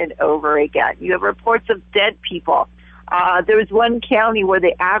over and over again. You have reports of dead people. There was one county where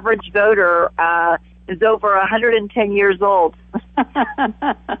the average voter is over 110 years old.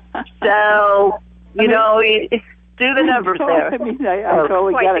 So, do the numbers there. I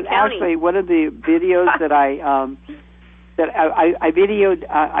totally get it. Actually, one of the videos that I videoed,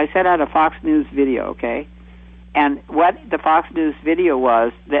 I sent out a Fox News video, okay? And what the Fox News video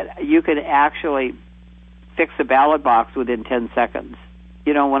was, that you could actually fix a ballot box within 10 seconds.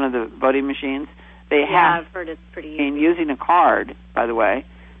 One of the voting machines. I've heard it's pretty easy. And using a card, by the way,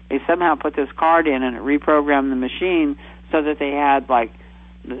 they somehow put this card in and it reprogrammed the machine so that they had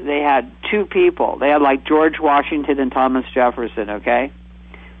 2 people. They had like George Washington and Thomas Jefferson, okay?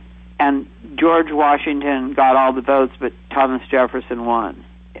 And George Washington got all the votes, but Thomas Jefferson won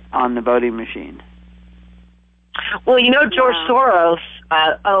on the voting machine. Well, George Soros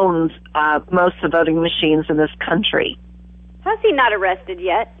owns most of the voting machines in this country. How's he not arrested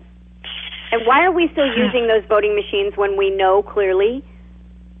yet? And why are we still using those voting machines when we know clearly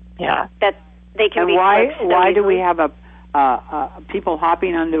that they can be flipped so why easily? Do we have people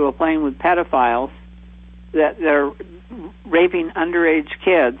hopping onto a plane with pedophiles that they're raping underage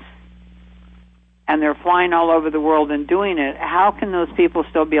kids, and they're flying all over the world and doing it? How can those people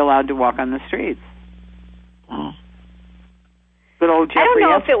still be allowed to walk on the streets? Good old Jeffrey. I don't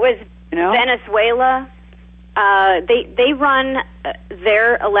know if it was Venezuela. They run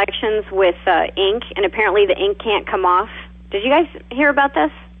their elections with ink, and apparently the ink can't come off. Did you guys hear about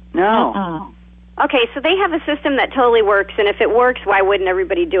this? No. Uh-uh. Okay, so they have a system that totally works, and if it works, why wouldn't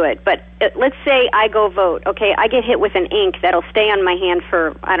everybody do it? But let's say I go vote. Okay, I get hit with an ink that'll stay on my hand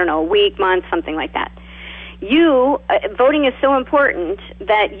for, I don't know, a week, month, something like that. Voting is so important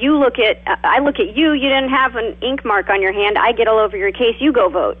that I look at you didn't have an ink mark on your hand, I get all over your case, you go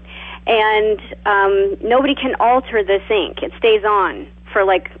vote. And nobody can alter this ink. It stays on for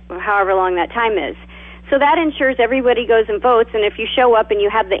like however long that time is. So that ensures everybody goes and votes, and if you show up and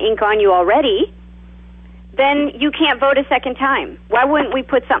you have the ink on you already, then you can't vote a second time. Why wouldn't we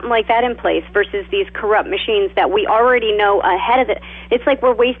put something like that in place versus these corrupt machines that we already know ahead of it? It's like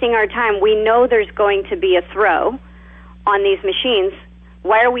we're wasting our time. We know there's going to be a throw on these machines.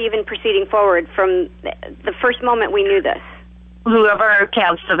 Why are we even proceeding forward from the first moment we knew this? Whoever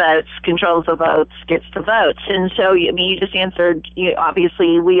counts the votes, controls the votes, gets the votes. And so, I mean, you just answered,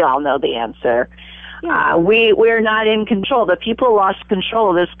 obviously, we all know the answer. Yeah. We're not in control. The people lost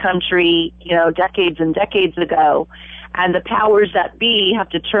control of this country, decades and decades ago. And the powers that be have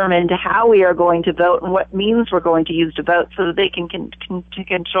determined how we are going to vote and what means we're going to use to vote so that they can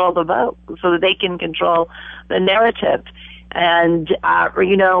control the vote, so that they can control the narrative. And,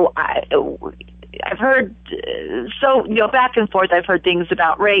 I've heard, back and forth, I've heard things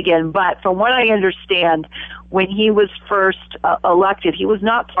about Reagan, but from what I understand, when he was first elected, he was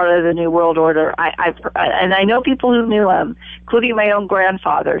not part of the New World Order. And I know people who knew him, including my own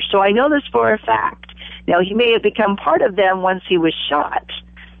grandfather, so I know this for a fact. Now, he may have become part of them once he was shot.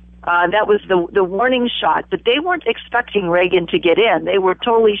 That was the warning shot, but they weren't expecting Reagan to get in. They were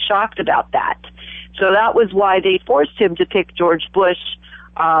totally shocked about that. So that was why they forced him to pick George Bush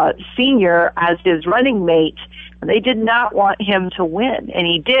Sr. as his running mate. They did not want him to win, and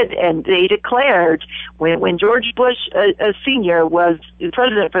he did. And they declared when George Bush Sr. was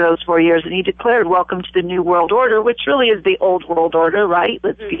president for those 4 years, and he declared, "Welcome to the New World Order," which really is the old world order, right?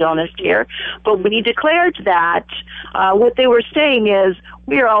 Let's be honest here. But when he declared that, what they were saying is,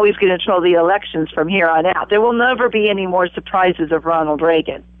 we are always going to control the elections from here on out. There will never be any more surprises of Ronald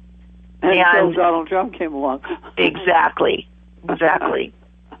Reagan. And until Donald Trump came along. Exactly.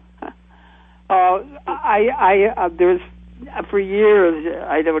 There's for years,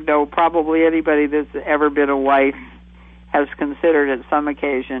 I don't know, probably anybody that's ever been a wife has considered at some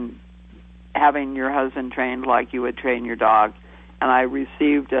occasion having your husband trained like you would train your dog. And I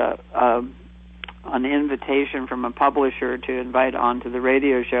received an invitation from a publisher to invite onto the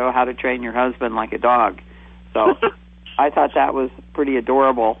radio show How to Train Your Husband Like a Dog. So I thought that was pretty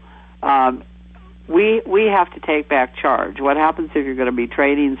adorable. We have to take back charge. What happens if you're going to be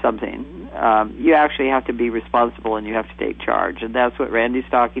training something? You actually have to be responsible and you have to take charge. And that's what Randy's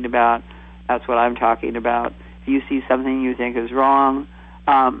talking about. That's what I'm talking about. If you see something you think is wrong,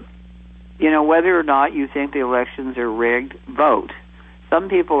 whether or not you think the elections are rigged, vote. Some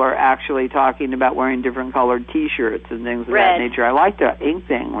people are actually talking about wearing different colored T-shirts and things of that nature. I like the ink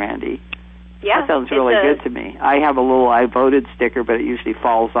thing, Randy. Yeah, that sounds really good to me. I have a little "I voted" sticker, but it usually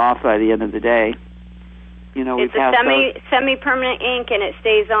falls off by the end of the day. It's a semi-permanent ink, and it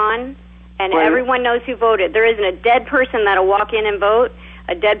stays on, and everyone knows who voted. There isn't a dead person that'll walk in and vote.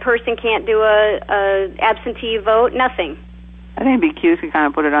 A dead person can't do a absentee vote. Nothing. I think it'd be cute to kind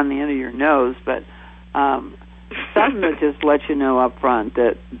of put it on the end of your nose, but something that just lets you know up front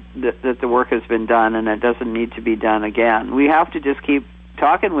that the work has been done and it doesn't need to be done again. We have to just keep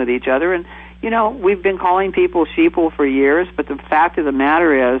talking with each other, and we've been calling people sheeple for years, but the fact of the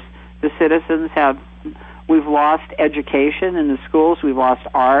matter is the citizens we've lost education in the schools, we've lost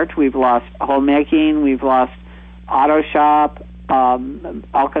art, we've lost homemaking, we've lost auto shop,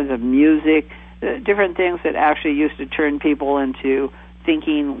 all kinds of music, different things that actually used to turn people into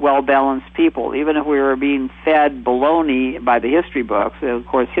thinking, well-balanced people. Even if we were being fed baloney by the history books, of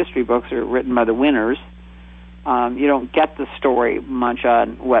course history books are written by the winners, you don't get the story much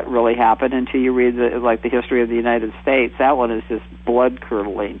on what really happened until you read the history of the United States. That one is just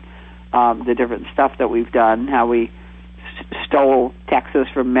blood-curdling. The different stuff that we've done, how we stole Texas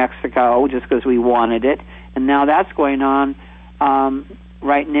from Mexico just because we wanted it, and now that's going on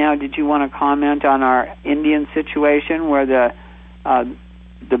right now. Did you want to comment on our Indian situation where the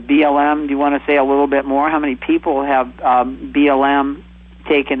BLM, do you want to say a little bit more? How many people have BLM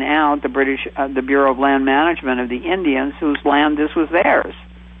taken out, the Bureau of Land Management of the Indians whose land this was theirs?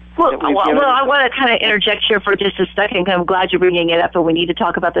 Well, I want to kind of interject here for just a second. I'm glad you're bringing it up, but we need to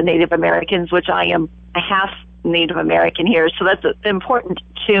talk about the Native Americans, which I am a half Native American here, so that's important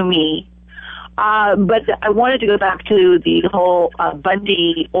to me. But I wanted to go back to the whole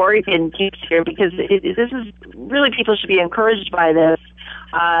Bundy, Oregon case here, because this is really, people should be encouraged by this.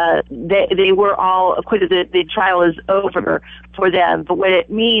 They were all acquitted. The trial is over for them. But what it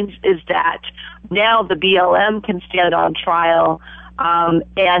means is that now the BLM can stand on trial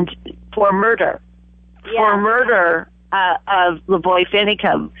and for murder. Yeah. For murder of Lavoy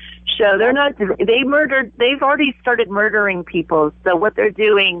Finicum. So they've already started murdering people. So what they're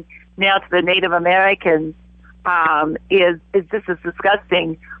doing now to the Native Americans is this is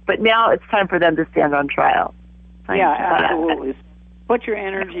disgusting. But now it's time for them to stand on trial. Absolutely. Put your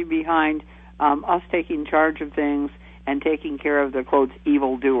energy behind us taking charge of things and taking care of the, quotes,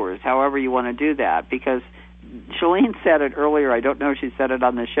 evildoers, however you want to do that, because Chelene said it earlier. I don't know if she said it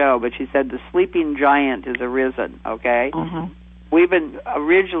on the show, but she said the sleeping giant is arisen, okay? Mm-hmm. We've been,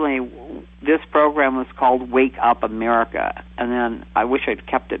 originally, this program was called Wake Up America, and then I wish I'd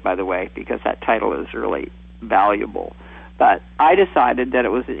kept it, by the way, because that title is really valuable. But I decided that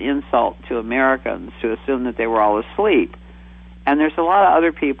it was an insult to Americans to assume that they were all asleep. And there's a lot of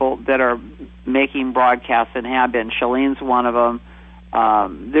other people that are making broadcasts and have been. Chelene's one of them.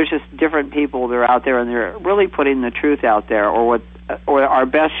 There's just different people that are out there, and they're really putting the truth out there, or our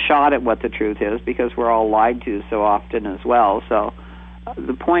best shot at what the truth is, because we're all lied to so often as well. So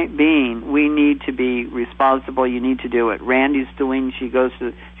the point being, we need to be responsible. You need to do it. Randi's doing, she's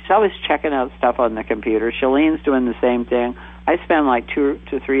always checking out stuff on the computer. Chelene's doing the same thing. I spend like 2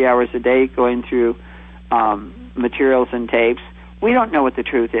 to 3 hours a day going through materials and tapes. We don't know what the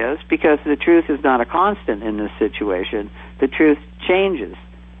truth is, because the truth is not a constant in this situation. The truth changes.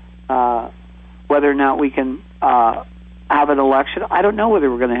 Whether or not we can have an election, I don't know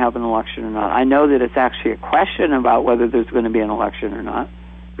whether we're going to have an election or not. I know that it's actually a question about whether there's going to be an election or not.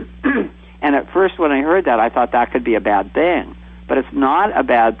 And at first when I heard that, I thought that could be a bad thing. But it's not a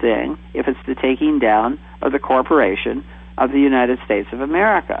bad thing if it's the taking down of the corporation of the United States of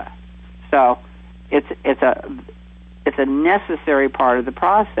America. So it's a necessary part of the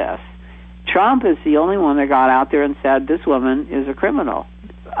process. Trump is the only one that got out there and said, this woman is a criminal.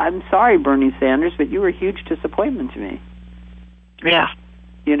 I'm sorry, Bernie Sanders, but you were a huge disappointment to me. Yeah.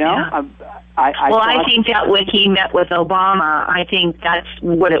 You know? Yeah. I think that when he met with Obama, I think that's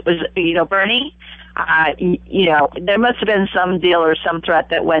what it was. You know, Bernie, there must have been some deal or some threat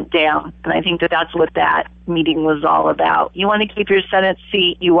that went down. And I think that's what that meeting was all about. You want to keep your Senate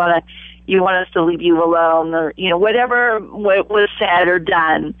seat. You want us to leave you alone, or, whatever was said or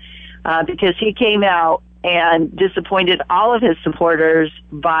done, because he came out and disappointed all of his supporters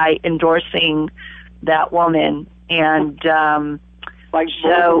by endorsing that woman. And like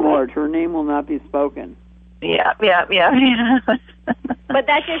Voldemort, her name will not be spoken. Yeah. But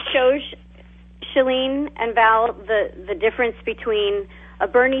that just shows, Chelene and Val, the difference between a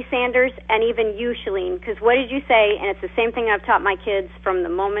Bernie Sanders and even you, Chelene, because what did you say? And it's the same thing I've taught my kids from the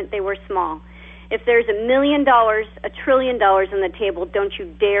moment they were small. If there's $1 million, $1 trillion on the table, don't you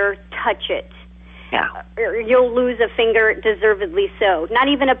dare touch it. Yeah. Or you'll lose a finger, deservedly so. Not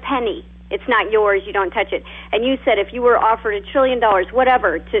even a penny. It's not yours. You don't touch it. And you said if you were offered $1 trillion,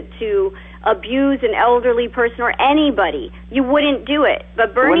 whatever, to abuse an elderly person or anybody, you wouldn't do it.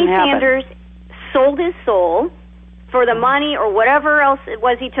 But Bernie Sanders sold his soul for the money or whatever else it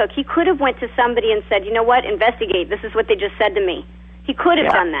was he took. He could have went to somebody and said, you know what, investigate. This is what they just said to me. He could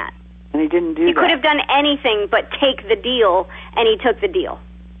have done that. And he didn't do that. He could have done anything but take the deal, and he took the deal.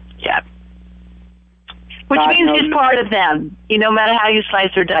 Yeah. Which means he's part of them, no matter how you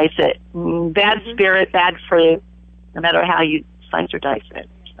slice or dice it. Bad spirit, bad fruit, no matter how you slice or dice it.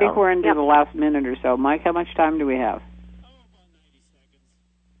 I think we're into the last minute or so. Mike, how much time do we have?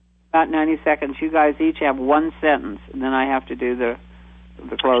 About 90 seconds. You guys each have one sentence, and then I have to do the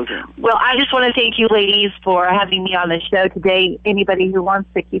closing. Well, I just want to thank you ladies for having me on the show today. Anybody who wants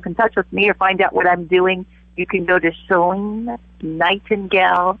to keep in touch with me or find out what I'm doing, you can go to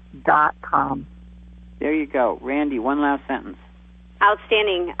CheleneNightingale.com. There you go. Randi, one last sentence.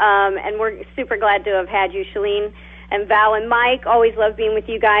 Outstanding. And we're super glad to have had you, Chelene and Val and Mike. Always love being with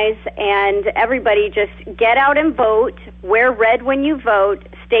you guys. And everybody, just get out and vote. Wear red when you vote.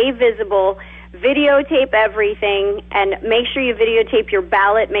 Stay visible. Videotape everything. And make sure you videotape your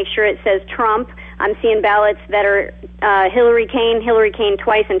ballot. Make sure it says Trump. I'm seeing ballots that are Hillary Cane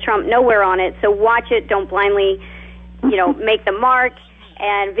twice, and Trump nowhere on it. So watch it. Don't blindly, make the mark.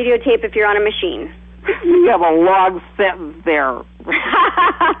 And videotape if you're on a machine. You have a long sentence there.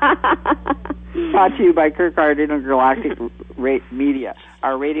 Brought to you by Kirkard Intergalactic Media.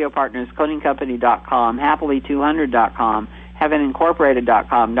 Our radio partners, ConingCompany.com, Happily200.com,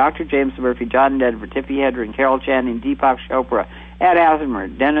 heavenincorporated.com. Dr. James Murphy, John Denver, Tippi Hedren, Carol Channing, Deepak Chopra, Ed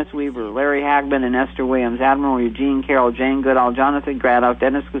Asmer, Dennis Weaver, Larry Hagman and Esther Williams, Admiral Eugene Carroll, Jane Goodall, Jonathan Granoff,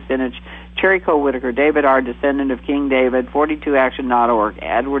 Dennis Kucinich, Cherry Cole Whitaker, David R., descendant of King David, 42action.org,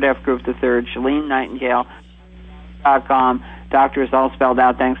 Edward F. Group III, Shalene Nightingale, .com. Doctor is all spelled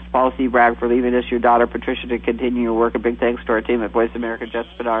out. Thanks to Paul C. Bragg for leaving us, your daughter Patricia, to continue your work. A big thanks to our team at Voice America, Jess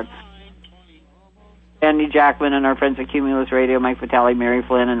Bedard, Andy Jackman, and our friends at Cumulus Radio, Mike Vitale, Mary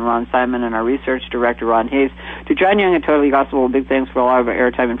Flynn, and Ron Simon, and our research director, Ron Hayes. To John Young and Totally Gospel, a big thanks for all of our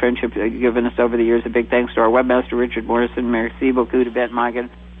airtime and friendship you've given us over the years. A big thanks to our webmaster, Richard Morrison. Merci beaucoup to Ben Migan.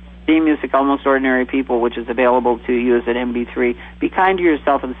 Theme music, Almost Ordinary People, which is available to you as an MP3. Be kind to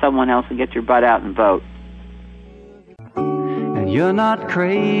yourself and someone else and get your butt out and vote. And you're not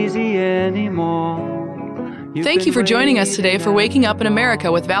crazy anymore. Thank you for joining us today for Waking Up in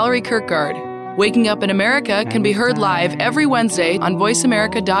America with Valerie Kirkgard. Waking Up in America can be heard live every Wednesday on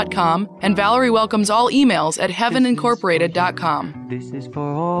voiceamerica.com, and Valerie welcomes all emails at heavenincorporated.com. This is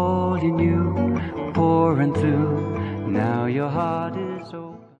for all you knew, pouring through. Now your heart is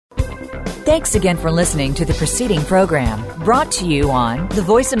open. Thanks again for listening to the preceding program, brought to you on the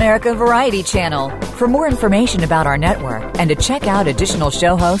Voice America Variety Channel. For more information about our network and to check out additional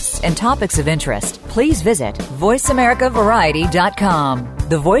show hosts and topics of interest, please visit voiceamericavariety.com.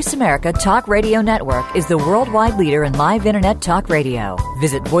 The Voice America Talk Radio Network is the worldwide leader in live Internet talk radio.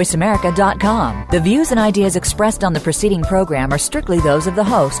 Visit voiceamerica.com. The views and ideas expressed on the preceding program are strictly those of the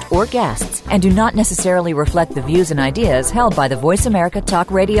host or guests and do not necessarily reflect the views and ideas held by the Voice America Talk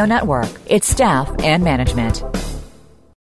Radio Network, its staff, and management.